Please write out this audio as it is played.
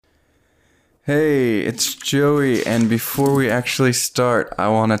Hey, it's Joey, and before we actually start, I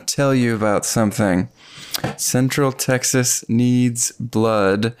want to tell you about something. Central Texas needs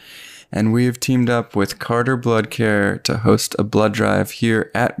blood, and we have teamed up with Carter Blood Care to host a blood drive here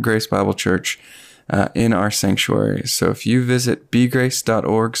at Grace Bible Church in our sanctuary. So if you visit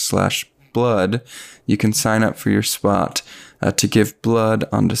bgrace.org/blood, you can sign up for your spot to give blood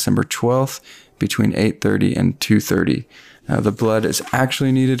on December 12th between 8:30 and 2:30. The blood is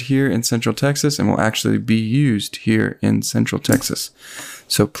actually needed here in Central Texas and will actually be used here in Central Texas.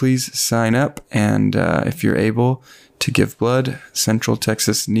 So please sign up, and if you're able to give blood, Central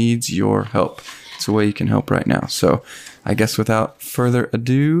Texas needs your help. It's a way you can help right now. So I guess without further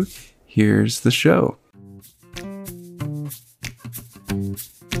ado, here's the show.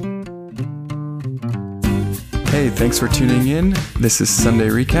 Hey, thanks for tuning in. This is Sunday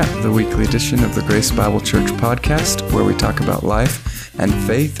Recap, the weekly edition of the Grace Bible Church podcast, where we talk about life and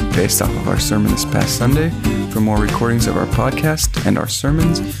faith based off of our sermon this past Sunday. For more recordings of our podcast and our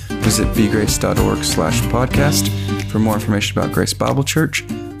sermons, visit bgrace.org/podcast. For more information about Grace Bible Church,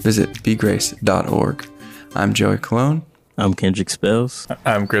 visit bgrace.org. I'm Joey Colon. I'm Kendrick Spells.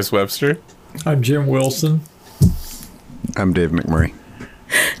 I'm Chris Webster. I'm Jim Wilson. I'm Dave McMurray.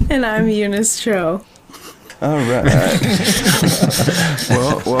 And I'm Eunice Cho. All right.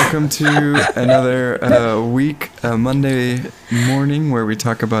 Well, welcome to another week, Monday morning, where we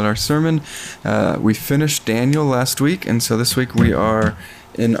talk about our sermon. We finished Daniel last week, and so this week we are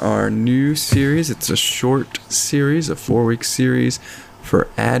in our new series. It's a short series, a 4-week series for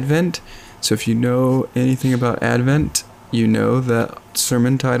Advent. So if you know anything about Advent, you know the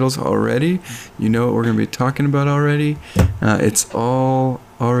sermon titles already. You know what we're going to be talking about already. It's all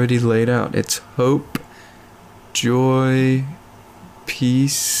already laid out. It's hope, joy,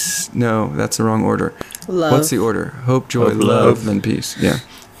 peace. No, that's the wrong order. Love. What's the order? Hope, joy, love, then peace. Yeah.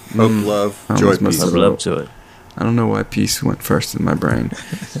 Hope, love, joy, peace. Love, joy. I don't know why peace went first in my brain.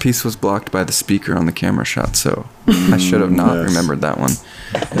 Peace was blocked by the speaker on the camera shot, so I should have not remembered that one.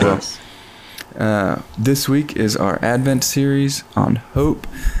 Yes. Well, this week is our Advent series on hope,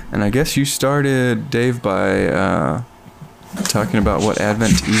 and I guess you started, Dave, by talking about what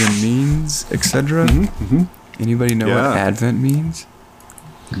Advent even means, etc. Mm-hmm. Anybody know what Advent means?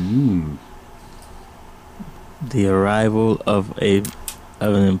 The arrival of an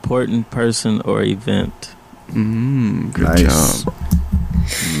important person or event. Good job.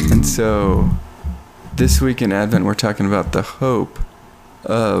 And so, this week in Advent, we're talking about the hope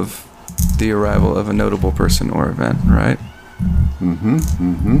of the arrival of a notable person or event, right?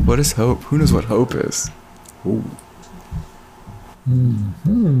 What is hope? Who knows what hope is? Ooh.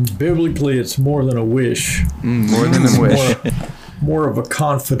 Biblically, it's more than a wish. More than a wish. More of a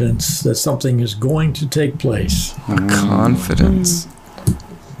confidence that something is going to take place. Confidence.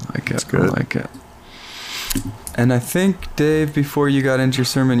 I like it. And I think, Dave, before you got into your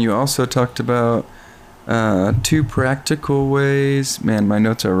sermon, you also talked about 2 practical ways. Man, my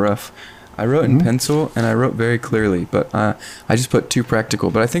notes are rough. I wrote in pencil, and I wrote very clearly, but I just put 2 practical.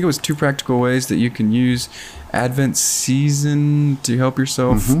 But I think it was 2 practical ways that you can use Advent season to help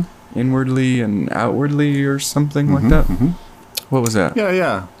yourself inwardly and outwardly or something like that. What was that?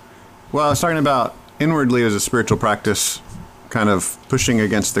 Yeah. Well, I was talking about inwardly as a spiritual practice, kind of pushing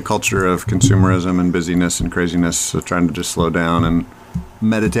against the culture of consumerism and busyness and craziness, so trying to just slow down and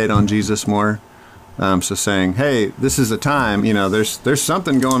meditate on Jesus more. So saying, hey, this is a time, there's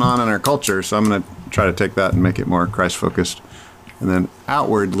something going on in our culture, so I'm going to try to take that and make it more Christ-focused. And then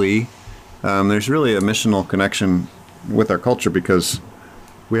outwardly, there's really a missional connection with our culture because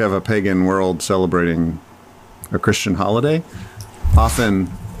we have a pagan world celebrating a Christian holiday, often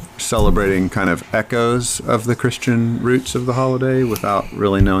celebrating kind of echoes of the Christian roots of the holiday without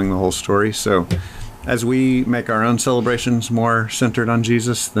really knowing the whole story. So as we make our own celebrations more centered on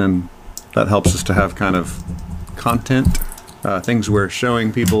Jesus, then that helps us to have kind of content, things we're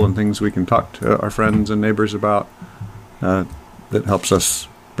showing people and things we can talk to our friends and neighbors about, that helps us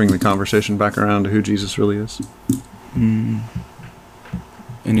bring the conversation back around to who Jesus really is.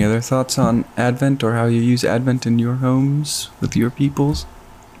 Any other thoughts on Advent or how you use Advent in your homes with your peoples?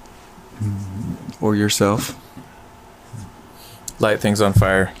 Or yourself? Light things on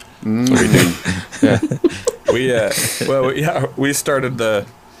fire. We started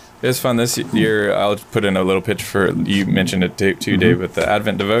it was fun this year. I'll put in a little pitch for, you mentioned it too, Dave, with the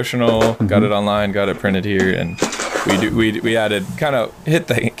Advent devotional. Got it online, got it printed here, and we added, kind of hit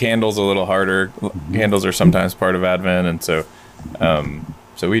the candles a little harder. Candles are sometimes part of Advent, and so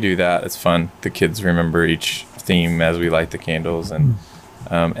we do that. It's fun. The kids remember each theme as we light the candles, and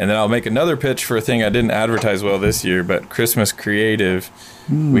And then I'll make another pitch for a thing I didn't advertise well this year, but Christmas Creative.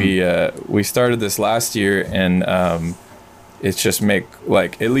 We started this last year, and it's just make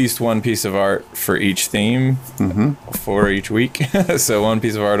like at least one piece of art for each theme for each week. So one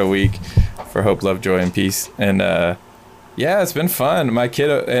piece of art a week for hope, love, joy, and peace. And yeah, it's been fun. My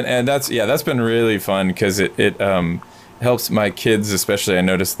kid, and that's been really fun because it helps my kids, especially. I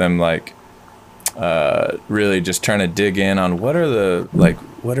notice them like really just trying to dig in on what are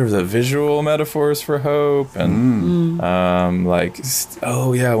the visual metaphors for hope, and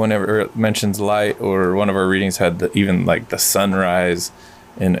whenever it mentions light, or one of our readings had even like the sunrise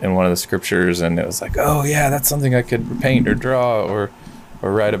in one of the scriptures, and it was like, oh yeah, that's something I could paint or draw or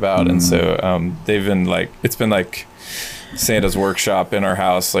write about. And so they've been like, it's been like Santa's workshop in our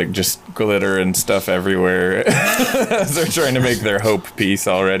house, like just glitter and stuff everywhere. They're trying to make their hope piece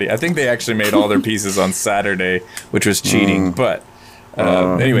already. I think they actually made all their pieces on Saturday, which was cheating. But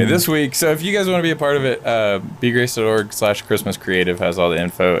anyway, this week, so if you guys want to be a part of it, begrace.org/Christmas Creative has all the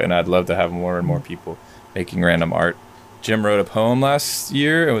info, and I'd love to have more and more people making random art. Jim wrote a poem last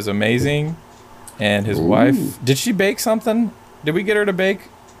year. It was amazing. And his wife, did she bake something? Did we get her to bake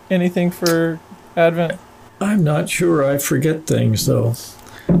anything for Advent? I'm not sure. I forget things, though.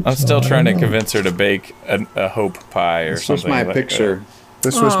 I'm still trying to convince her to bake a hope pie or something. This was my like picture.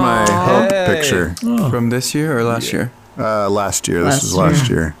 This was my hope picture. From this year or last year? Last year. This was last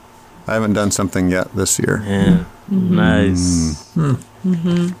year. I haven't done something yet this year. Yeah. Nice.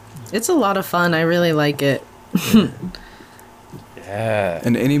 It's a lot of fun. I really like it. Yeah.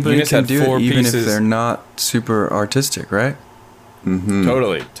 And anybody Eunice can had do 4 it, even if pieces. they're not super artistic, right?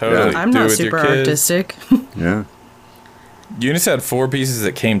 Totally. Yeah. I'm Do it not with your super kids. artistic. Yeah. Eunice had 4 pieces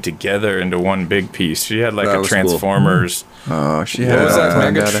that came together into one big piece. She had like That a was cool. Transformers. Oh, she What had was it all that?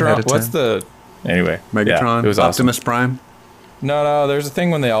 planned out ahead Megatron? of What's time. the... Anyway. Megatron. Yeah, it was awesome. Optimus Prime. No, there's a thing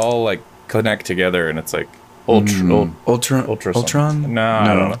when they all like connect together and it's like Ultron. Ultron? something. No,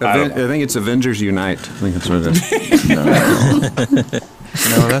 I don't know. I don't know. I think it's Avengers Unite. I think that's what it is.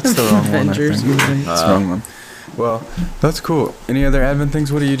 No, that's the wrong Avengers. one. I think. That's the wrong one. Well, that's cool. Any other Advent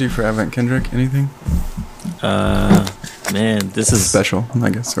things? What do you do for Advent, Kendrick? Anything Man, this is special, I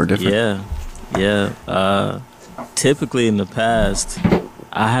guess, or different? Yeah. Typically in the past,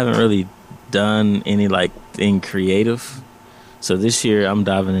 I haven't really done any like thing creative. So this year I'm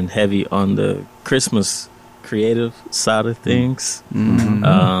diving in heavy on the Christmas creative side of things.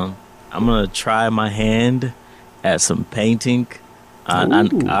 I'm gonna try my hand at some painting.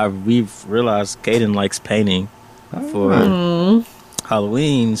 We've realized Kaden likes painting for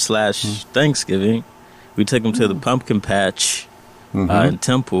Halloween/Thanksgiving. We took him to the pumpkin patch in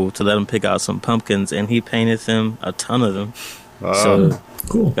Temple to let him pick out some pumpkins, and he painted them, a ton of them. So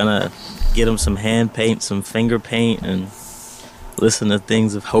Cool. gonna get him some hand paint, some finger paint, and listen to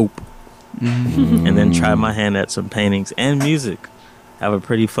things of hope. And then try my hand at some paintings and music. Have a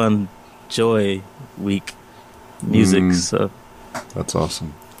pretty fun joy week music. So That's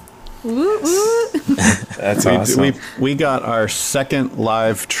awesome. Woo, woo. That's awesome. We got our second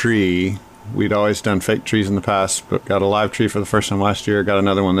live tree. We'd always done fake trees in the past, but got a live tree for the first time last year. Got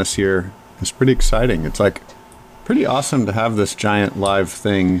another one this year. It's pretty exciting. It's like pretty awesome to have this giant live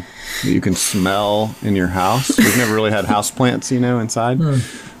thing that you can smell in your house. We've never really had house plants, inside.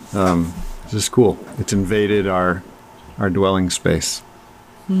 It's just cool. It's invaded our dwelling space.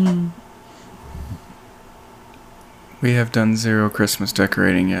 We have done 0 Christmas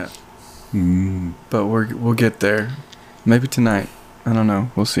decorating yet, but we'll get there. Maybe tonight. I don't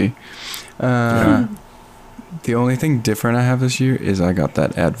know. We'll see. The only thing different I have this year is I got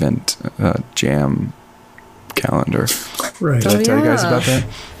that Advent jam calendar. Right. Did I tell you guys yeah. about that?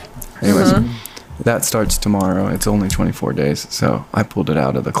 Anyways, that starts tomorrow. It's only 24 days, so I pulled it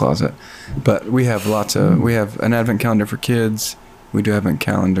out of the closet. But we have we have an Advent calendar for kids. We do Advent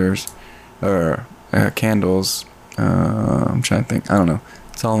calendars, or candles. I'm trying to think. I don't know.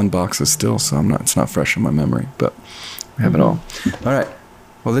 It's all in boxes still, so it's not fresh in my memory, but we have it all. All right.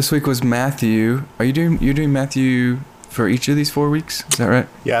 Well, this week was Matthew. You're doing Matthew for each of these 4 weeks? Is that right?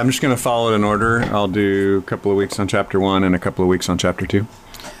 Yeah, I'm just going to follow it in order. I'll do a couple of weeks on chapter 1 and a couple of weeks on chapter 2.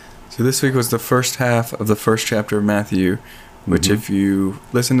 So this week was the first half of the first chapter of Matthew, which if you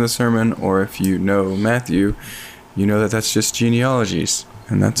listen to the sermon or if you know Matthew, you know that that's just genealogies.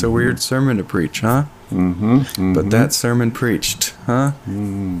 And that's a weird sermon to preach, huh? But that sermon preached, huh?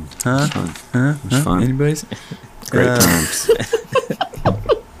 Huh? Huh? It was fun. Anybody's? Great times.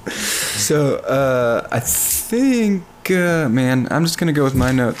 So, I think, man, I'm just going to go with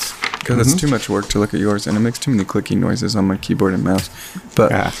my notes because it's too much work to look at yours and it makes too many clicking noises on my keyboard and mouse.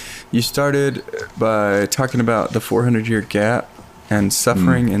 But you started by talking about the 400-year gap and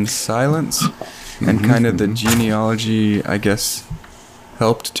suffering in silence, and kind of the genealogy, I guess,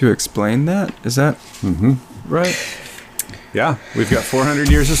 helped to explain that. Is that right? Yeah, we've got 400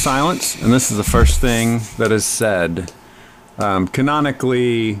 years of silence, and this is the first thing that is said.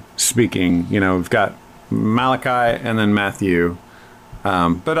 Canonically speaking, we've got Malachi and then Matthew,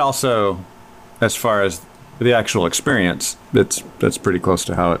 but also as far as the actual experience, that's pretty close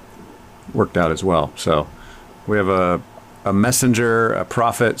to how it worked out as well. So we have a messenger, a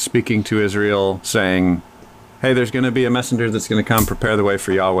prophet speaking to Israel saying, hey, there's going to be a messenger that's going to come prepare the way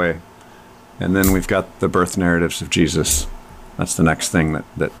for Yahweh. And then we've got the birth narratives of Jesus. That's the next thing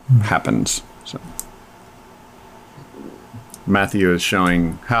that happens. So Matthew is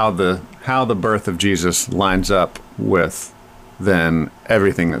showing how the birth of Jesus lines up with then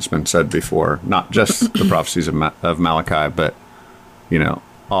everything that's been said before, not just the prophecies of Malachi, but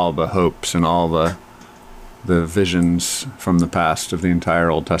all the hopes and all the visions from the past of the entire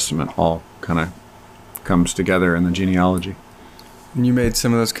Old Testament all kind of comes together in the genealogy. And you made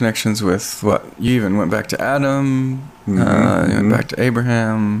some of those connections with what? You even went back to Adam, you went back to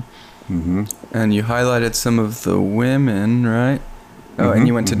Abraham, and you highlighted some of the women, right? Oh, and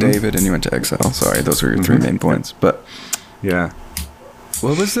you went to David and you went to exile. Sorry, those were your three main points. But yeah,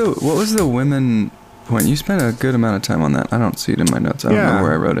 what was the women point? You spent a good amount of time on that. I don't see it in my notes. I don't know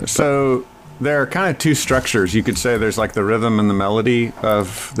where I wrote it. So there are kind of two structures. You could say there's like the rhythm and the melody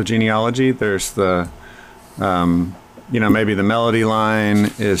of the genealogy. There's the maybe the melody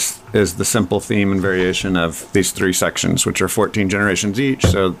line is the simple theme and variation of these three sections, which are 14 generations each.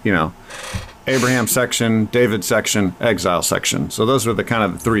 So, Abraham section, David section, exile section. So those were the kind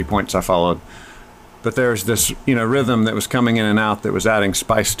of the 3 points I followed. But there's this, rhythm that was coming in and out that was adding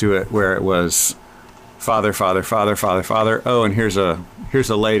spice to it, where it was father, father, father, father, father. Oh, and here's a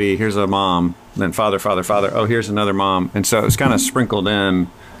lady, here's a mom. Then father, father, father. Oh, here's another mom. And so it was kind of sprinkled in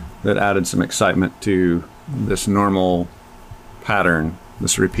that added some excitement to this normal pattern,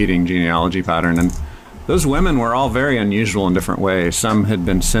 this repeating genealogy pattern. And those women were all very unusual in different ways. Some had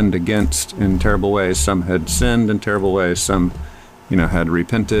been sinned against in terrible ways. Some had sinned in terrible ways. Some, had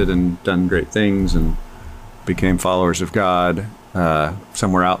repented and done great things and became followers of God.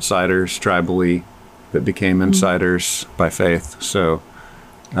 Some were outsiders tribally that became insiders by faith. So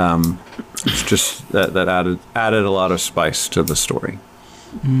it's just that added a lot of spice to the story.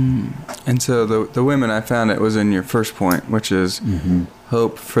 And so the women, I found it was in your first point, which is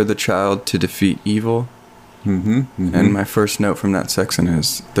hope for the child to defeat evil. And my first note from that section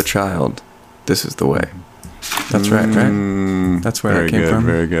is the child, this is the way. That's right? That's where it came from.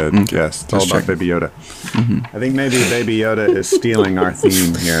 Very good. Yes, it's all about Baby Yoda. I think maybe Baby Yoda is stealing our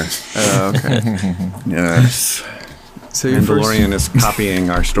theme here. Oh, okay. Yes. So your Mandalorian is copying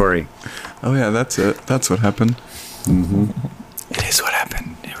our story. Oh yeah, that's it. That's what happened. It is what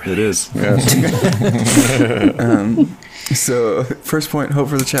happened. It is. Yes. So first point, hope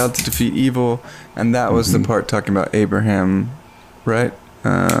for the child to defeat evil, and that was the part talking about Abraham, right?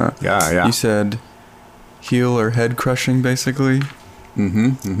 Yeah. You said heel or head crushing, basically.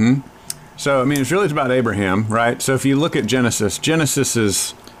 So it's really about Abraham, right? So if you look at Genesis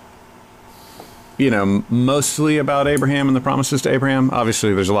is mostly about Abraham and the promises to Abraham.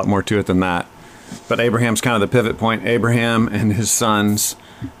 Obviously, there's a lot more to it than that. But Abraham's kind of the pivot point, Abraham and his sons.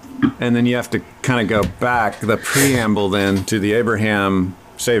 And then you have to kind of go back, the preamble then to the Abraham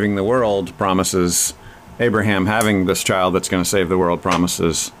saving the world promises, Abraham having this child that's going to save the world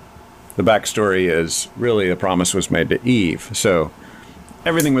promises. The backstory is really the promise was made to Eve. So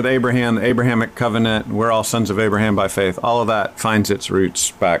everything with Abraham, the Abrahamic covenant, we're all sons of Abraham by faith, all of that finds its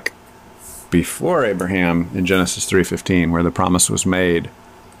roots back before Abraham in Genesis 3:15, where the promise was made.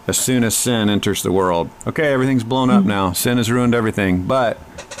 As soon as sin enters the world, okay, everything's blown up now. Sin has ruined everything, but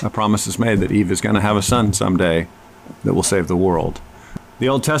a promise is made that Eve is going to have a son someday that will save the world. The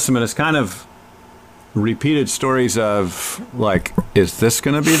Old Testament is kind of repeated stories of, like, is this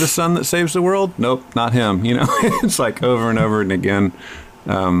going to be the son that saves the world? Nope, not him. It's like over and over and again,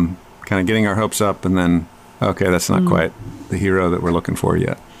 kind of getting our hopes up, and then, okay, that's not quite the hero that we're looking for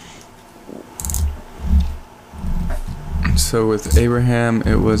yet. So with Abraham,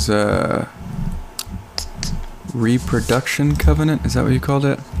 it was a reproduction covenant. Is that what you called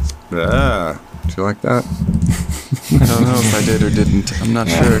it? Yeah. Do you like that? I don't know if I did or didn't. I'm not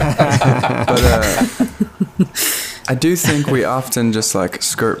sure. But I do think we often just like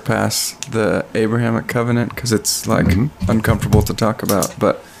skirt past the Abrahamic covenant because it's like uncomfortable to talk about.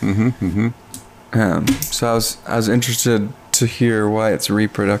 But so I was interested to hear why it's a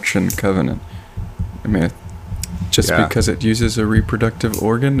reproduction covenant. I mean, just because it uses a reproductive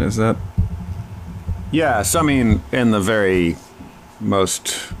organ, is that? Yeah, so in the very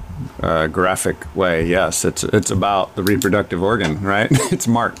most graphic way, yes, it's about the reproductive organ, right? It's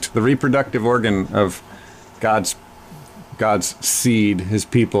marked. The reproductive organ of God's seed, his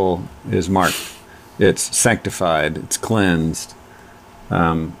people, is marked. It's sanctified. It's cleansed.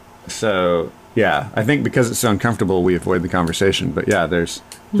 So yeah, I think because it's so uncomfortable, we avoid the conversation. But yeah, there's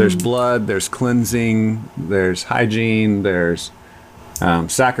blood, there's cleansing, there's hygiene, there's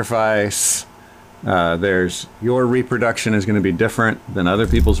sacrifice. There's your reproduction is going to be different than other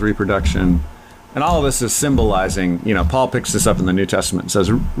people's reproduction. And all of this is symbolizing, Paul picks this up in the New Testament and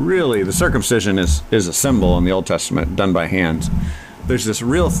says, really, the circumcision is a symbol in the Old Testament done by hands. There's this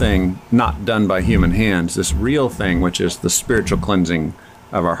real thing not done by human hands, this real thing, which is the spiritual cleansing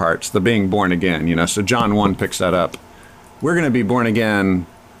of our hearts, the being born again, So John 1 picks that up. We're going to be born again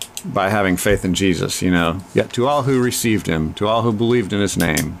by having faith in Jesus, Yet to all who received him, to all who believed in his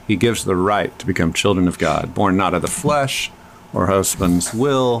name, he gives the right to become children of God, born not of the flesh or husband's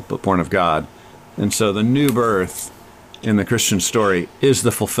will, but born of God. And so the new birth in the Christian story is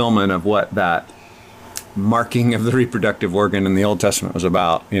the fulfillment of what that marking of the reproductive organ in the Old Testament was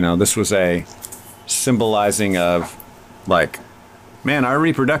about. This was a symbolizing of, like, man, our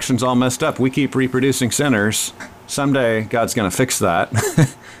reproduction's all messed up. We keep reproducing sinners. Someday God's going to fix that.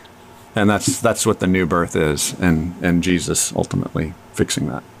 And that's what the new birth is, and Jesus ultimately fixing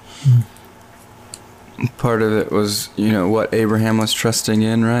that. Part of it was, what Abraham was trusting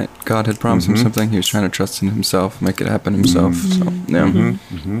in, right? God had promised him something. He was trying to trust in himself, make it happen himself. So, yeah.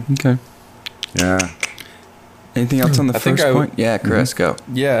 Okay. Yeah. Anything else on the first point? Yeah, Chris, go.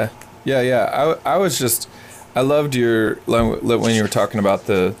 Yeah. I was just, I loved when you were talking about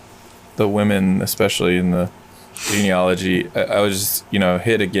the women, especially in the genealogy. I was just,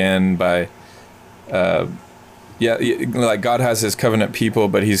 hit again by, like God has his covenant people,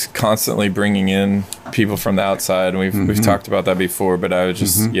 but he's constantly bringing in people from the outside. And we've talked about that before, but I was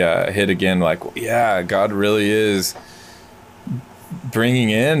just, hit again, like, God really is bringing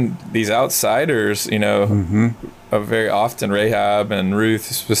in these outsiders, very often Rahab and Ruth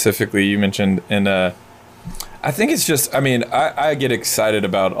specifically, you mentioned. And I think it's just, I get excited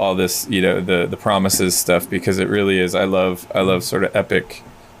about all this, the promises stuff, because it really is. I love sort of epic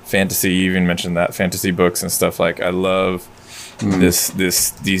fantasy. You even mentioned that, fantasy books and stuff. Like, I love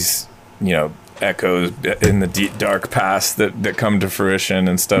these echoes in the deep dark past that come to fruition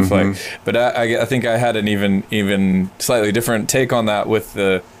and stuff. Like, but I think I had an even slightly different take on that with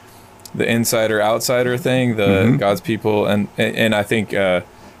the insider outsider thing, the God's people, and I think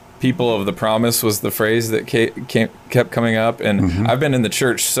people of the promise was the phrase that kept coming up. And I've been in the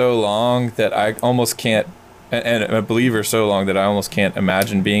church so long that I almost can't, and a believer so long that I almost can't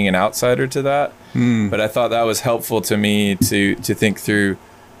imagine being an outsider to that. But I thought that was helpful to me to think through.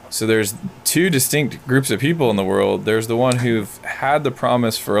 So there's two distinct groups of people in the world. There's the one who've had the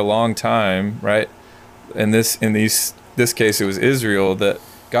promise for a long time, right? And this case, it was Israel, that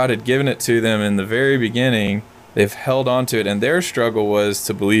God had given it to them in the very beginning. They've held on to it, and their struggle was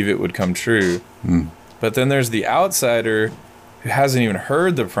to believe it would come true. But then there's the outsider who hasn't even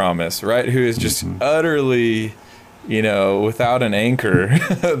heard the promise, right? Who is just utterly, without an anchor.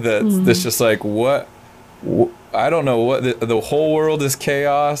 That's just like, what? I don't know what. The whole world is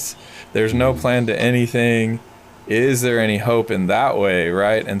chaos. There's no plan to anything. Is there any hope in that way,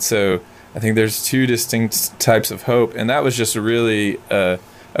 right? And so I think there's two distinct types of hope, and that was just really a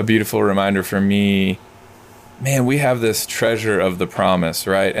beautiful reminder for me. Man, we have this treasure of the promise,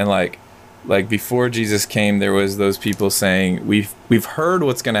 right? And like before Jesus came, there was those people saying, we've heard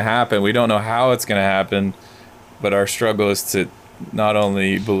what's going to happen. We don't know how it's going to happen, but our struggle is to not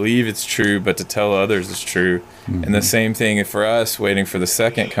only believe it's true, but to tell others it's true. And the same thing for us, waiting for the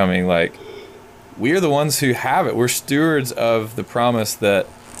second coming. Like, we are the ones who have it. We're stewards of the promise that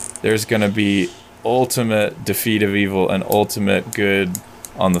there's going to be ultimate defeat of evil and ultimate good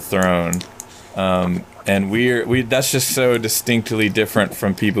on the throne. And we that's just so distinctly different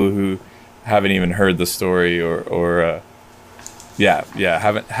from people who haven't even heard the story or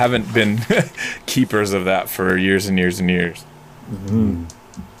haven't been keepers of that for years and years and years. I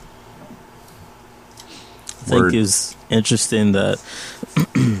think it's interesting that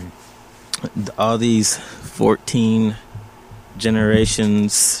all these 14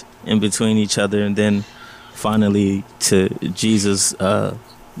 generations in between each other, and then finally to Jesus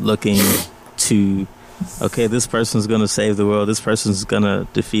looking to, okay, this person's going to save the world, this person's going to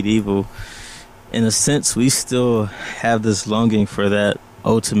defeat evil. In a sense, we still have this longing for that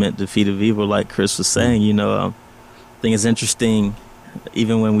ultimate defeat of evil, like Chris was saying. I think it's interesting,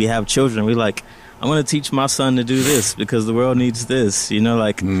 even when we have children, we like, I'm going to teach my son to do this because the world needs this. I'm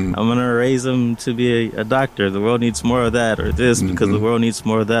going to raise him to be a doctor. The world needs more of that, or this because the world needs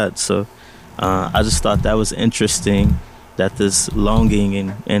more of that. So I just thought that was interesting, that this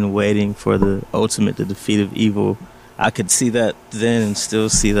longing and waiting for the defeat of evil, I could see that then and still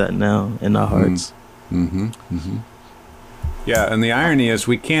see that now in our hearts. Yeah, and the irony is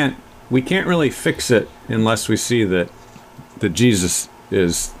we can't really fix it unless we see that Jesus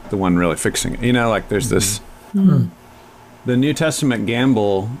is the one really fixing it. There's this... The New Testament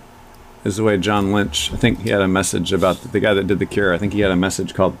gamble is the way John Lynch, I think he had a message about the guy that did The Cure. I think he had a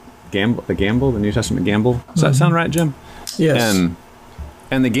message called the New Testament gamble. Does that sound right, Jim? Yes.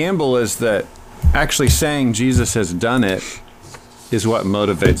 And the gamble is that actually saying Jesus has done it is what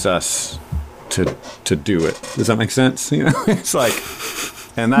motivates us to do it. Does that make sense? It's like,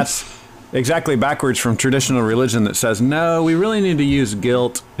 and that's exactly backwards from traditional religion that says, no, we really need to use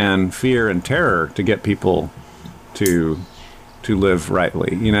guilt and fear and terror to get people to live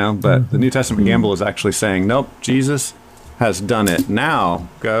rightly, But the New Testament gamble is actually saying, nope, Jesus has done it. Now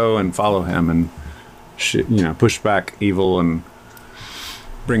go and follow him and push back evil and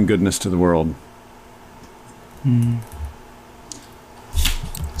bring goodness to the world.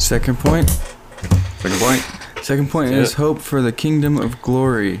 Second point is hope for the kingdom of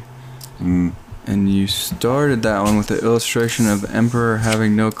glory. And you started that one with the illustration of the emperor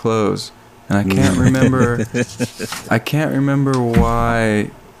having no clothes. And I can't remember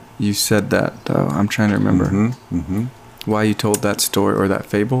why you said that, though. I'm trying to remember why you told that story or that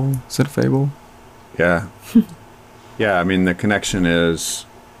fable. Is it a fable? Yeah. Yeah, I mean, the connection is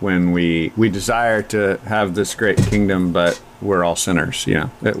when we desire to have this great kingdom, but we're all sinners,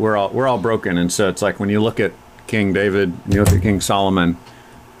 We're all broken. And so it's like when you look at King David, you look at King Solomon,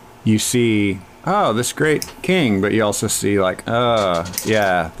 you see, this great king, but you also see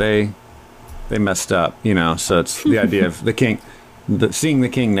they messed up, So it's the idea of the king, seeing the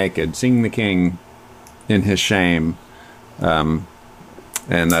king naked, seeing the king in his shame, and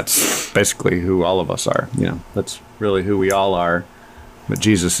that's basically who all of us are. That's really who we all are. But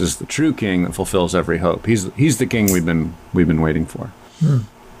Jesus is the true king that fulfills every hope. He's the king we've been waiting for.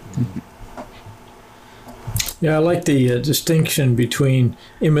 Yeah, I like the distinction between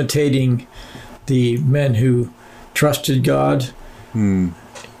imitating the men who trusted God in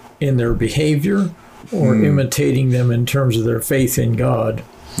their behavior or imitating them in terms of their faith in God.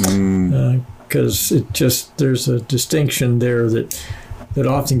 Because there's a distinction there that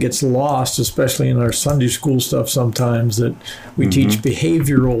often gets lost, especially in our Sunday school stuff sometimes, that we teach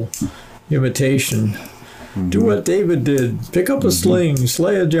behavioral imitation. Do what David did. Pick up a sling,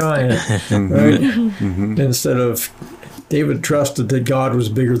 slay a giant, right? Instead of David trusted that God was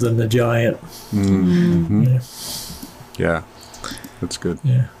bigger than the giant. Yeah, that's good.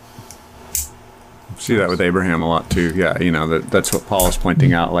 Yeah. See that with Abraham a lot too. Yeah, that's what Paul is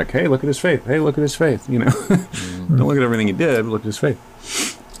pointing out. Like, hey, look at his faith. Hey, look at his faith. Don't look at everything he did, but look at his faith.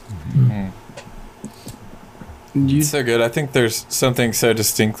 It's so good. I think there's something so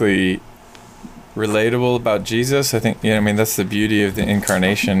distinctly relatable about Jesus. I think, that's the beauty of the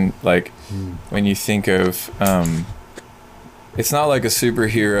incarnation. Like, when you think of, it's not like a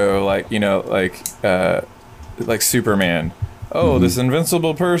superhero, like Superman. Oh, this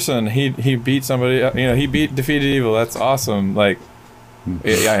invincible person, he beat somebody, defeated evil. That's awesome. Like,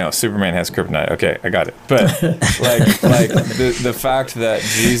 yeah, I know Superman has kryptonite. Okay, I got it. But like the fact that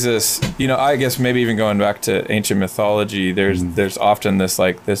Jesus, I guess maybe even going back to ancient mythology, there's often this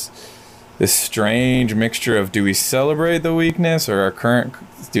strange mixture of, do we celebrate the weakness, or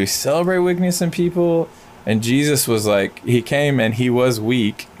do we celebrate weakness in people? And Jesus was he came and he was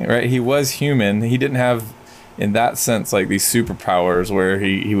weak, right? He was human. He didn't have, in that sense, like these superpowers where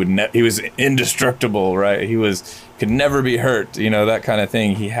he was indestructible, right? Could never be hurt, that kind of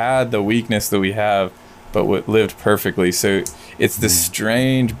thing. He had the weakness that we have, but lived perfectly. So it's this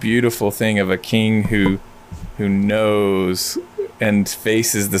strange, beautiful thing of a king who knows and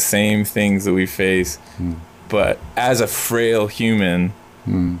faces the same things that we face, but as a frail human,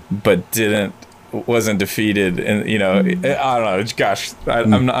 but wasn't defeated. And I don't know. Gosh,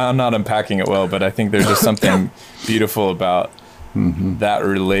 I'm not unpacking it well, but I think there's just something beautiful about that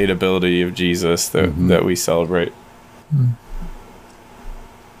relatability of Jesus that we celebrate.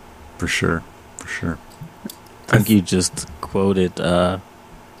 For sure. I think you just quoted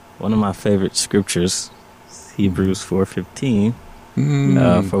one of my favorite scriptures, Hebrews 4:15.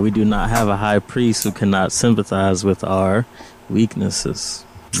 For we do not have a high priest who cannot sympathize with our weaknesses.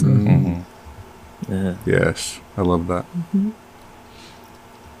 Yeah. Yes, I love that.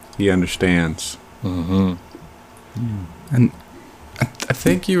 He understands. And I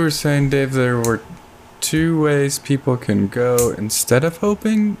think you were saying, Dave, there were 2 ways people can go instead of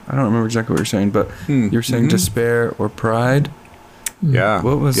hoping. I don't remember exactly what you're saying, but you were saying despair or pride. Yeah.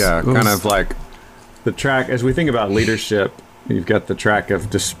 What was of like the track, as we think about leadership, you've got the track of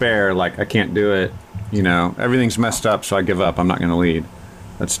despair, like I can't do it, everything's messed up, so I give up, I'm not going to lead.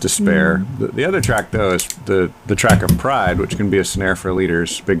 That's despair. The other track, though, is the track of pride, which can be a snare for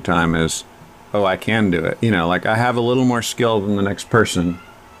leaders big time, is, oh, I can do it. Like I have a little more skill than the next person.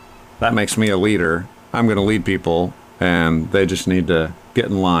 That makes me a leader. I'm going to lead people, and they just need to get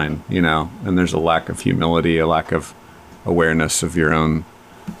in line, and there's a lack of humility, a lack of awareness of your own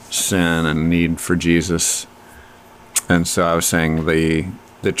sin and need for Jesus. And so I was saying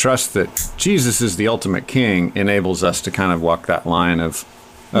the trust that Jesus is the ultimate king enables us to kind of walk that line of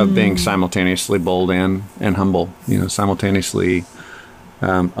being simultaneously bold and humble, simultaneously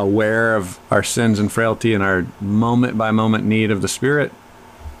aware of our sins and frailty and our moment by moment need of the Spirit,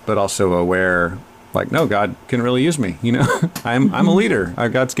 but also aware, like, no, God can really use me. I'm a leader.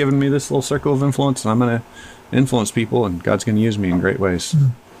 God's given me this little circle of influence, and I'm going to influence people, and God's going to use me in great ways.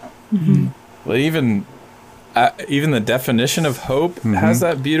 Well, even the definition of hope has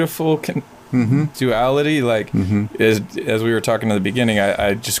that beautiful duality. Like, as we were talking at the beginning,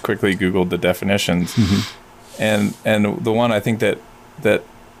 I just quickly Googled the definitions, and the one I think that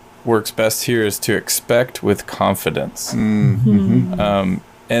works best here is to expect with confidence. And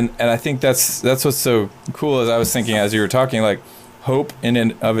I think that's what's so cool. As I was thinking as you were talking, like, hope in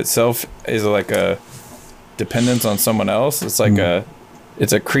and of itself is like a dependence on someone else. It's like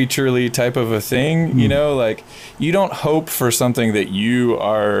it's a creaturely type of a thing, like you don't hope for something that you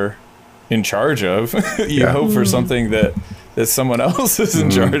are in charge of. You hope for something that someone else is in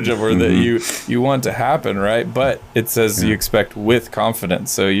charge of, or that you want to happen, right? But it says you expect with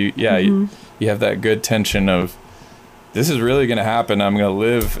confidence. So you have that good tension of, this is really going to happen. I'm going to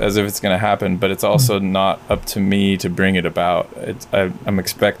live as if it's going to happen, but it's also not up to me to bring it about. I'm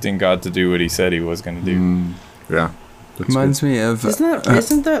expecting God to do what he said he was going to do. Yeah. Reminds me of...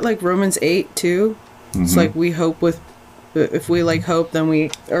 Isn't that like Romans 8 too? It's like we hope with... If we like hope, then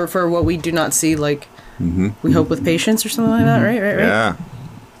we... Or for what we do not see, like we hope with patience or something like that, right? Yeah.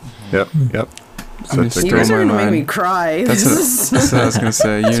 Yep. You guys are going to make me cry. That's what I was going to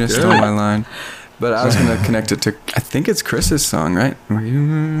say. Eunice stole my line. But I was going to connect it to, I think it's Chris's song, right?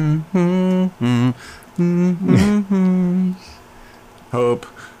 Hope.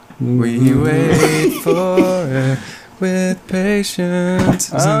 We wait for it with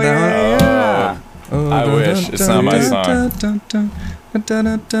patience. I wish. It's not my song.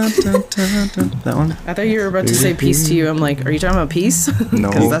 That one? I thought you were about to say peace to you. I'm like, are you talking about peace? No,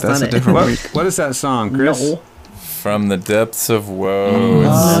 that's not a it. different week. What is that song, Chris? No. From the depths of woe.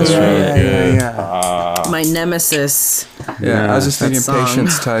 It's really good. My nemesis. Yeah, I was just that thinking song.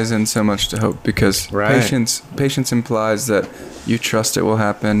 patience ties in so much to hope, because patience implies that you trust it will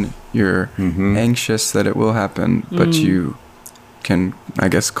happen, you're anxious that it will happen, but you can, I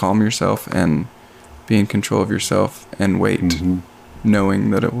guess, calm yourself and be in control of yourself and wait,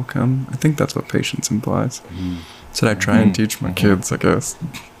 knowing that it will come. I think that's what patience implies. That's what I try and teach my kids, I guess.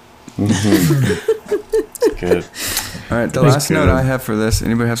 Good. All right, the last note I have for this,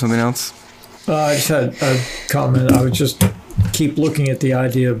 anybody have something else? I just had a comment. I would just keep looking at the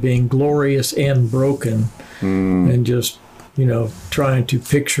idea of being glorious and broken, and just, trying to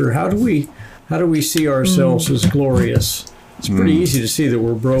picture how do we see ourselves as glorious. It's pretty easy to see that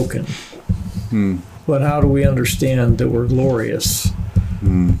we're broken, but how do we understand that we're glorious?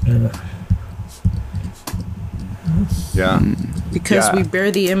 Because we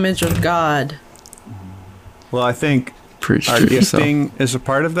bear the image of God. Well, I think our gifting is a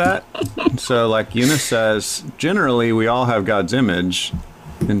part of that. So like Eunice says, generally we all have God's image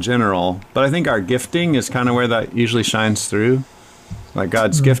in general, but I think our gifting is kind of where that usually shines through. Like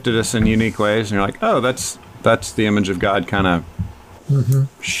God's gifted us in unique ways, and you're like, oh, that's the image of God kind of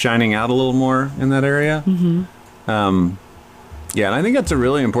shining out a little more in that area. And I think that's a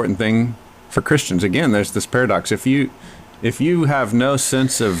really important thing for Christians. Again, there's this paradox. If you have no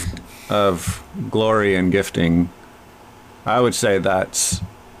sense of glory and gifting, I would say that's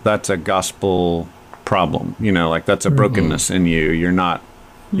a gospel problem. Like that's a brokenness in you. You're not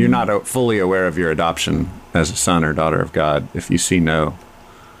fully aware of your adoption as a son or daughter of God if you see no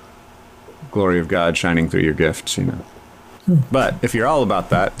glory of God shining through your gifts. But if you're all about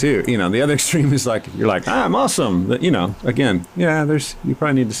that too, the other extreme is like you're like, I'm awesome. That again, you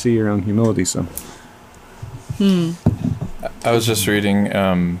probably need to see your own humility. So I was just reading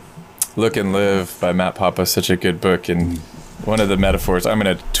Look and Live by Matt Papa, such a good book, and one of the metaphors, I'm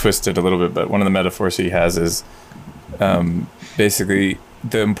going to twist it a little bit, but one of the metaphors he has is basically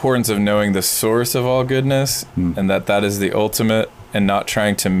the importance of knowing the source of all goodness, and that is the ultimate, and not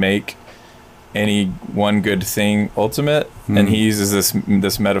trying to make any one good thing ultimate. And he uses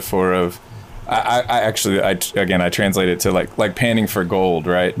this metaphor of, I translate it to like panning for gold,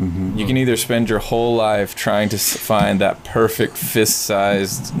 right? You can either spend your whole life trying to find that perfect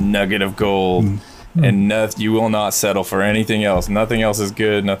fist-sized nugget of gold, and you will not settle for anything else. Nothing else is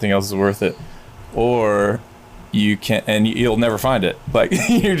good. Nothing else is worth it. Or you can, and you'll never find it. Like,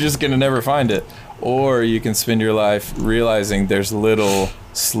 you're just gonna never find it. Or you can spend your life realizing there's little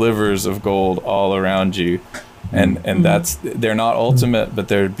slivers of gold all around you, and that's, they're not ultimate, but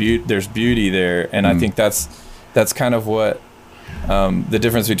there's beauty there. And I think that's kind of what the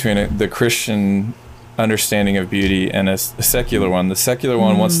difference between the Christian understanding of beauty and a secular one. The secular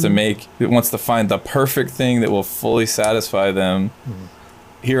one wants to find the perfect thing that will fully satisfy them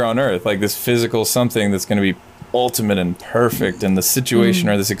here on earth, like this physical something that's going to be ultimate and perfect, and the situation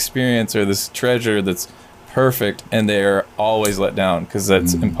or this experience or this treasure that's perfect, and they're always let down because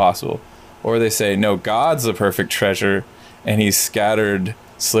that's impossible. Or they say, no, God's the perfect treasure, and he's scattered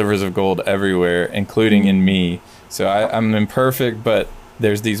slivers of gold everywhere, including in me. So I'm imperfect, but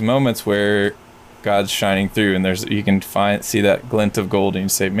there's these moments where God's shining through, and you can see that glint of gold, and you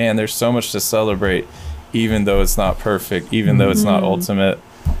say, man, there's so much to celebrate, even though it's not perfect, even though it's not ultimate,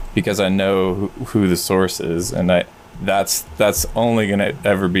 because I know who the source is, and that's only going to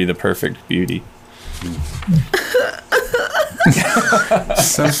ever be the perfect beauty.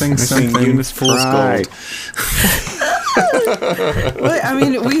 something fool's gold. Wait, I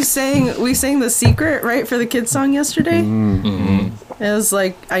mean, we sang The Secret, right, for the kids song yesterday. It was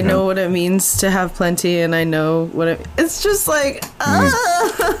like, I know what it means to have plenty, and I know what it's just like, my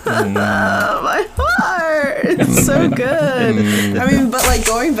heart, it's so good. I mean, but like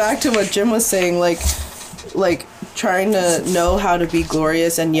going back to what Jim was saying, like trying to know how to be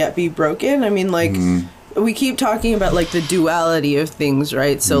glorious and yet be broken. I mean, like, we keep talking about like the duality of things,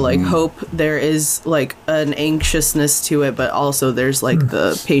 right? So like hope, there is like an anxiousness to it, but also there's like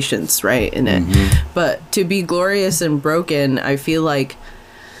the patience, right, in it. But to be glorious and broken, I feel like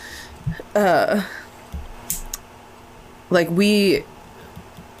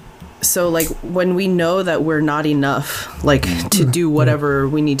when we know that we're not enough, like to do whatever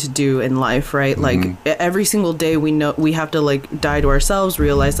we need to do in life, right? Like every single day we know we have to like die to ourselves,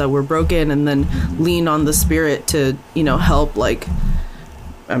 realize that we're broken, and then lean on the Spirit to, help, like,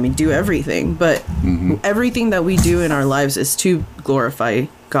 I mean, do everything. But everything that we do in our lives is to glorify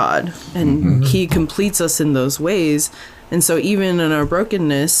God, and he completes us in those ways. And so even in our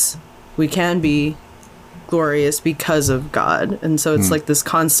brokenness, we can be glorious because of God. And so it's like this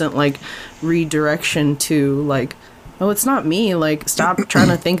constant like redirection to like, oh, it's not me, like stop trying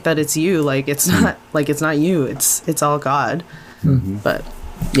to think that it's you, like it's not you, it's all God. But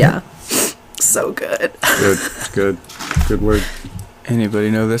yeah, so good. Good word.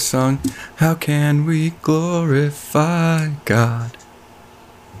 Anybody know this song? How can we glorify God?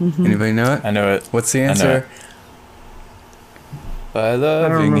 Anybody know it? I know it. What's the answer? By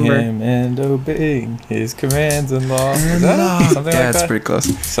loving him and obeying his commands and laws. Is that something like it's that? pretty close.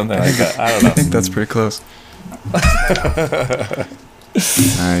 Something like that. I don't know. I think that's pretty close.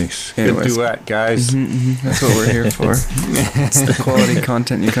 Nice. Anyways. Good duet, guys. That's what we're here for. It's the quality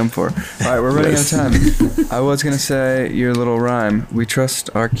content you come for. All right, we're running out of time. I was going to say your little rhyme. We trust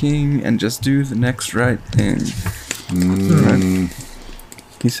our king and just do the next right thing. Right.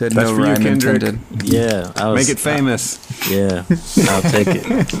 He said That's no for you, rhyme Kendrick. intended. Yeah, Make it famous. Yeah, I'll take it.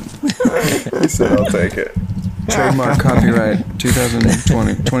 He said I'll take it. Trademark, copyright, 2020.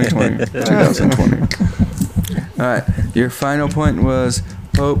 All right, your final point was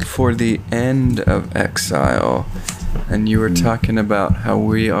hope for the end of exile. And you were talking about how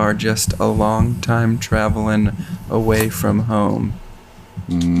we are just a long time traveling away from home.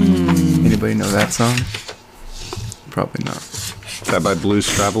 Anybody know that song? Probably not. Is that by Blues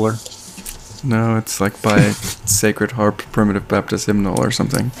Traveler? No, it's like by Sacred Harp Primitive Baptist Hymnal or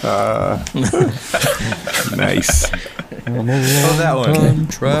something. Nice. Oh, that one. I'm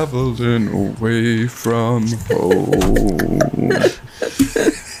traveling away from home.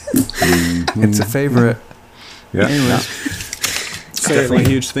 It's a favorite. Yeah. Anyways. It's definitely a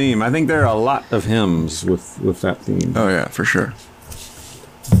huge theme. I think there are a lot of hymns with that theme. Oh, yeah, for sure.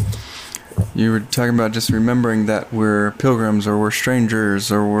 You were talking about just remembering that we're pilgrims or we're strangers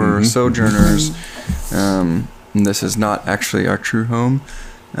or we're sojourners. And this is not actually our true home.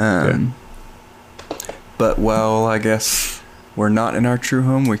 But while I guess we're not in our true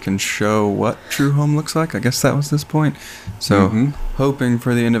home, we can show what true home looks like. I guess that was this point. So hoping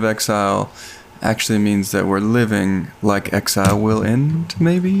for the end of exile actually means that we're living like exile will end,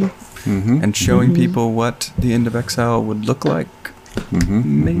 maybe, and showing people what the end of exile would look like,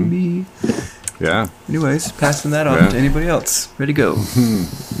 maybe. Yeah. Anyways, passing that on to anybody else. Ready to go.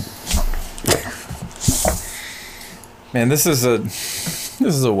 Man, this is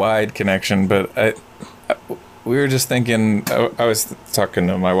a wide connection, but we were just thinking. I was talking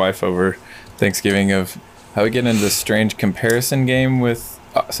to my wife over Thanksgiving of how we get into this strange comparison game with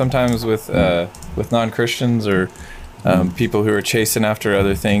sometimes with non-Christians or people who are chasing after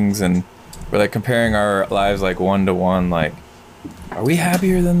other things, and we're like comparing our lives like 1-to-1. Like, are we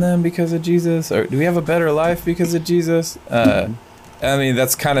happier than them because of Jesus, or do we have a better life because of Jesus? I mean,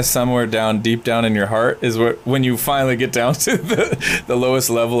 that's kind of somewhere deep down in your heart is when you finally get down to the lowest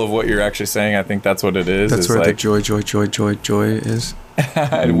level of what you're actually saying. I think that's what it is. That's it's where like, the joy is.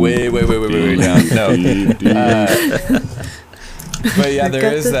 way down. No. But yeah,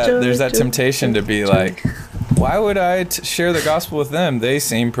 there's that temptation to be like, why would I share the gospel with them? They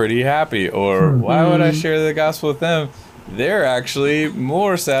seem pretty happy. Or why would I share the gospel with them? They're actually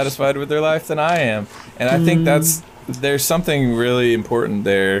more satisfied with their life than I am. And I think there's something really important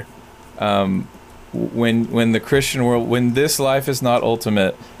there. When the Christian world, when this life is not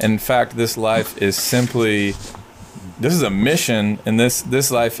ultimate, in fact, this life is simply, this is a mission, and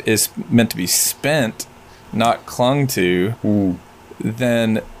this life is meant to be spent, not clung to,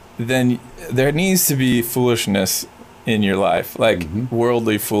 then there needs to be foolishness in your life, like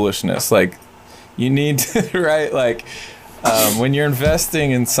worldly foolishness. Like, you need to, right? Like, when you're investing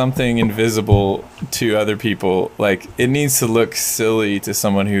in something invisible to other people, like, it needs to look silly to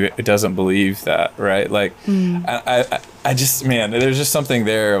someone who doesn't believe that, right? Like, I just, man, there's just something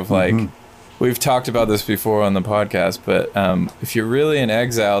there of like, we've talked about this before on the podcast, but if you're really in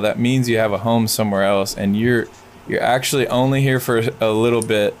exile, that means you have a home somewhere else, and you're actually only here for a little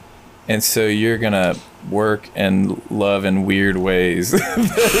bit, and so you're gonna work and love in weird ways.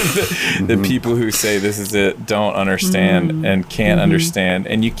 The people who say this is it don't understand and can't understand,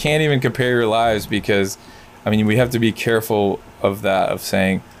 and you can't even compare your lives, because I mean, we have to be careful of that, of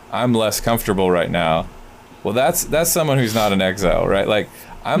saying I'm less comfortable right now. Well, that's someone who's not in exile, right? Like,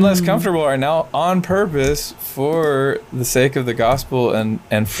 I'm less comfortable right now on purpose for the sake of the gospel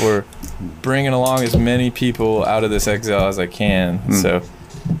and for bringing along as many people out of this exile as I can. So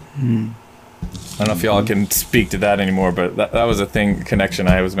I don't know if y'all can speak to that anymore, but that was a connection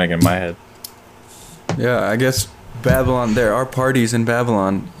I was making in my head. Yeah, I guess Babylon, there are parties in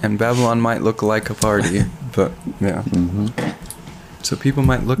Babylon, and Babylon might look like a party, but yeah. So people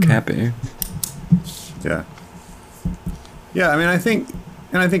might look happy. Yeah. Yeah, I mean, I think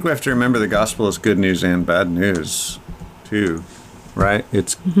we have to remember the gospel is good news and bad news, too, right?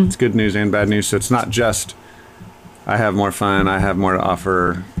 It's good news and bad news, so it's not just I have more fun, I have more to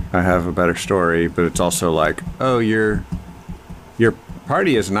offer, I have a better story, but it's also like, oh, your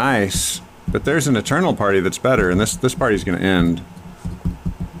party is nice, but there's an eternal party that's better, and this party's going to end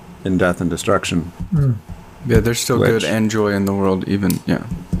in death and destruction. Yeah, there's still good and joy in the world, even, yeah.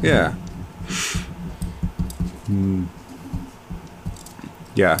 Yeah.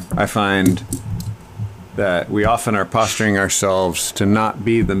 Yeah, I find that we often are posturing ourselves to not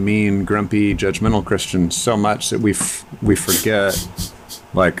be the mean, grumpy, judgmental Christians so much that we forget,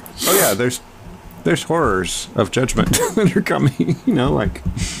 like, oh yeah, there's horrors of judgment that are coming, you know, like,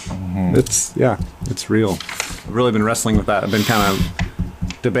 it's real. I've really been wrestling with that. I've been kind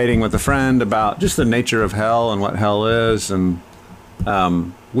of debating with a friend about just the nature of hell and what hell is, and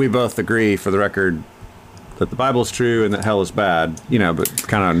we both agree, for the record, that the Bible's true and that hell is bad, you know, but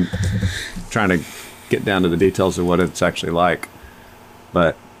kind of trying to get down to the details of what it's actually like.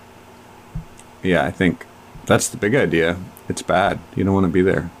 But yeah, I think that's the big idea. It's bad. You don't want to be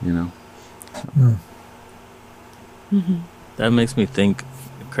there, you know. That makes me think.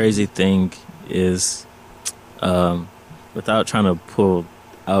 The crazy thing is, without trying to pull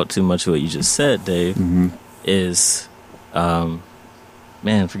out too much of what you just said, Dave, is,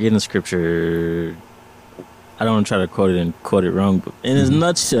 man, forgetting the scripture. I don't want to try to quote it wrong, but in his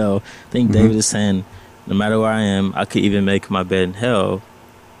nutshell, I think David is saying, no matter where I am, I could even make my bed in hell,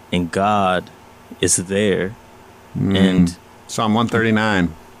 and God is there. And Psalm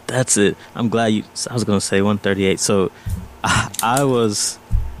 139. That's it. I'm glad I was going to say 138. So I was,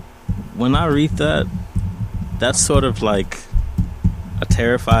 when I read that, that's sort of like a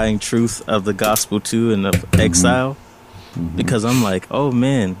terrifying truth of the gospel too, and of exile, because I'm like, oh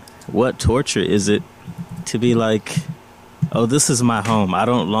man, what torture is it to be like, oh, this is my home. I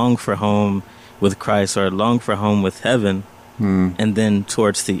don't long for home with Christ, or long for home with heaven. And then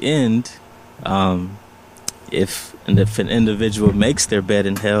towards the end, if an individual makes their bed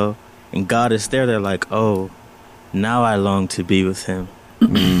in hell, and God is there, they're like, oh, now I long to be with him.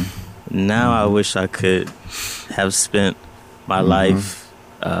 Now I wish I could have spent my life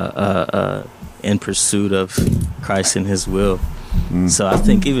in pursuit of Christ and his will. So I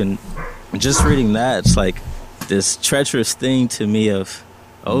think even just reading that, it's like this treacherous thing to me of,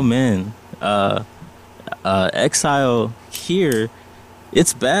 oh man, exile here,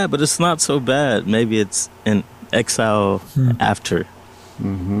 it's bad, but it's not so bad. Maybe it's an exile after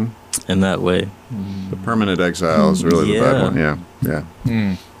in that way. The permanent exile is really the bad one.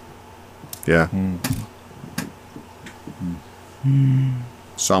 Yeah.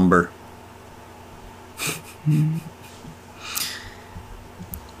 Somber.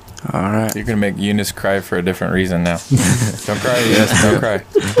 All right. You're gonna make Eunice cry for a different reason now. Don't cry, Eunice. Don't cry.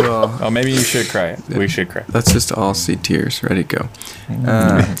 Well, Oh, maybe you should cry. We should cry. let's just all see tears. Ready, go.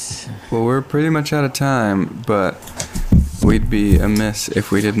 Well, we're pretty much out of time, but we'd be amiss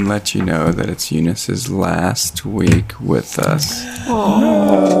if we didn't let you know that it's Eunice's last week with us.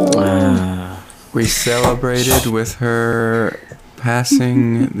 We celebrated with her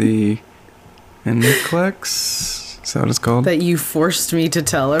passing the NCLEX. Is that what it's called? That you forced me to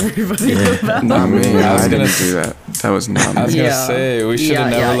tell everybody about. Not me. I was I gonna didn't do that. That was not I was me. gonna Yeah. say we should have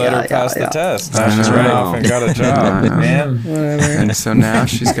never let her pass the test. Now I she's know. right off and got a I job, know. man. Whatever. And so now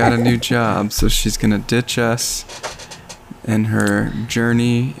she's got a new job, so she's gonna ditch us in her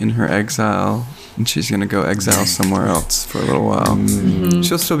journey, in her exile, and she's gonna go exile somewhere else for a little while.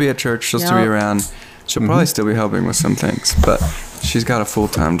 She'll still be at church, she'll still be Yep. around, she'll probably still be helping with some things, but she's got a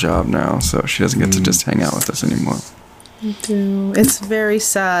full-time job now, so she doesn't get to just hang out with us anymore. It's very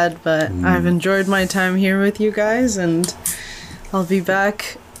sad, but I've enjoyed my time here with you guys, and I'll be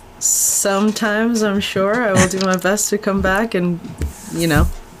back sometimes, I'm sure. I will do my best to come back, and,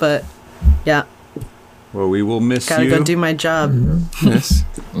 but yeah, Well, we will miss gotta you. go do my job. Yes.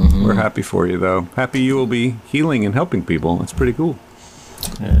 We're happy for you, though. Happy you will be healing and helping people. That's pretty cool.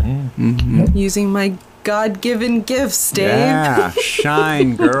 Using my God-given gifts, Dave. Yeah,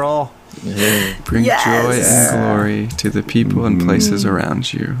 shine, girl. Bring Yes. joy and glory to the people and places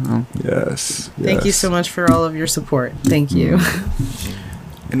around you. Oh. Yes. Thank you so much for all of your support. Thank you.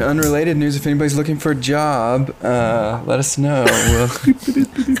 In unrelated news, if anybody's looking for a job, let us know. We'll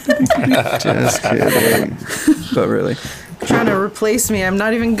just kidding. But really. Trying to replace me. I'm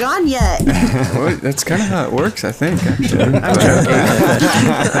not even gone yet. Well, that's kind of how it works, I think, actually. I'm joking.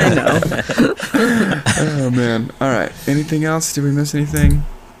 I know. Oh, man. All right. Anything else? Did we miss anything?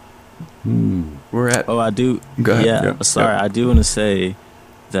 We're at... Oh, I do. Go ahead. Yeah, Yeah. sorry. I do want to say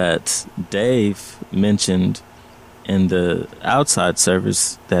that Dave mentioned in the outside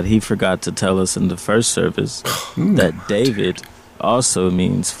service that he forgot to tell us in the first service that David also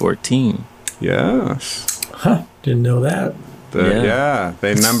means 14. Yes. Didn't know that. Yeah.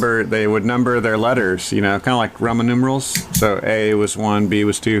 They would number their letters, kind of like Roman numerals. So A was 1, B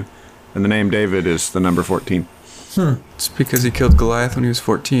was 2, and the name David is the number 14. It's because he killed Goliath when he was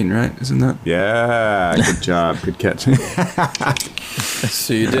 14, right? Isn't that... Yeah, good job. Good catch.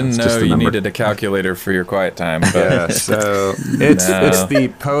 So you didn't It's know just a you number. needed a calculator for your quiet time, but Yeah, so it's No. the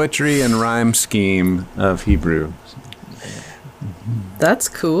poetry and rhyme scheme of Hebrew. That's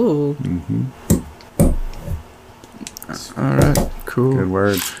cool. All right. Cool. Good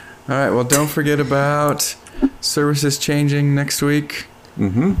word. All right. Well, don't forget about services changing next week.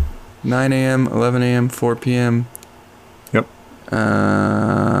 9 a.m., 11 a.m., 4 p.m. Yep.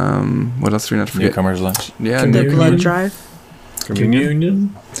 What else do we not forget? newcomers lunch. Yeah, The Communion. blood drive.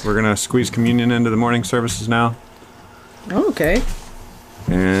 Communion. We're going to squeeze communion into the morning services now. Oh, okay.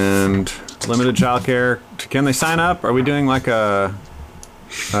 And limited childcare. Can they sign up? Are we doing like a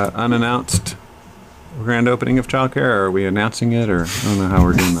unannounced grand opening of childcare? Or are we announcing it? Or I don't know how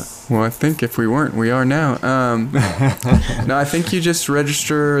we're doing that. Well, I think if we weren't, we are now. No, I think you just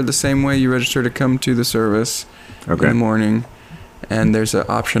register the same way you register to come to the service in the Okay. morning. And there's an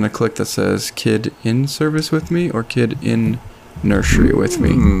option to click that says kid in service with me or kid in nursery with me.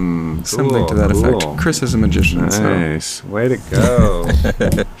 Something to that effect. cool. Chris is a magician, so. Nice. Way to go.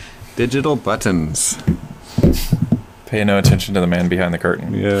 Digital buttons. Pay no attention to the man behind the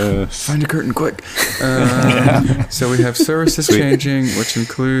curtain. Yes. Find a curtain quick. So we have services changing, which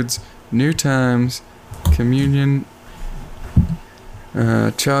includes new times, communion,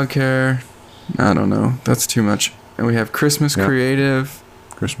 childcare. I don't know. That's too much. And we have Christmas Yeah. Creative,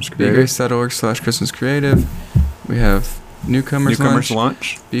 Christmas creative. bgrace.org/Christmas Creative. We have Newcomers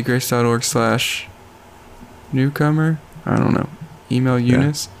Lunch. bgrace.org/newcomer. I don't know. Email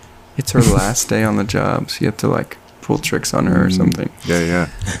Eunice. It's her last day on the job, so you have to pull tricks on her or something. Yeah.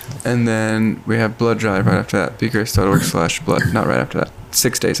 And then we have blood drive right after that. BeGrace.org/blood. Not right after that.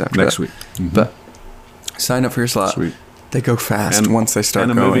 6 days after Next that. week. But sign up for your slot. Sweet. They go fast And- once they start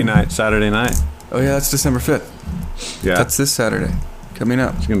And a going. movie night, Saturday night. Oh yeah, that's December 5th. Yeah. That's this Saturday. Coming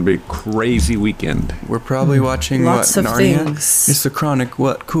up. It's going to be a crazy weekend. We're probably watching Lots what? of Narnia? things. It's the Chronic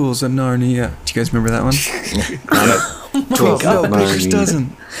What Cools in Narnia. Do you guys remember that one? Cool. No, Baker's Narnia.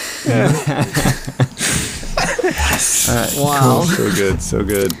 doesn't. All right. Wow. So good, so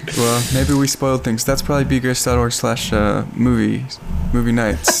good. Well, maybe we spoiled things. That's probably bgrace.org/movie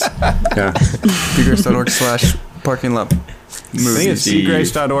nights. Yeah. bgrace.org/parking lot I think movies.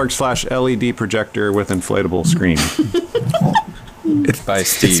 it's bgrace.org/LED projector with inflatable screen. By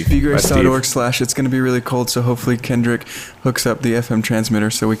Steve. It's bgrace.org/ it's going to be really cold, so hopefully Kendrick hooks up the FM transmitter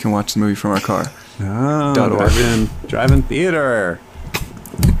so we can watch the movie from our car. Oh, .org. drive-in theater.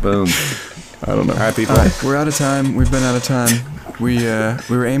 Boom. I don't know. All right, people. All right, we're out of time. We've been out of time. We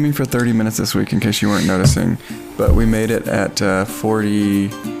were aiming for 30 minutes this week, in case you weren't noticing, but we made it at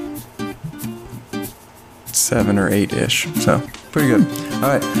 47 or 8-ish, so pretty good. All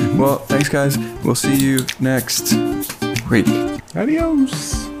right, well, thanks, guys. We'll see you next week.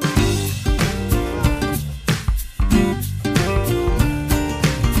 Adios.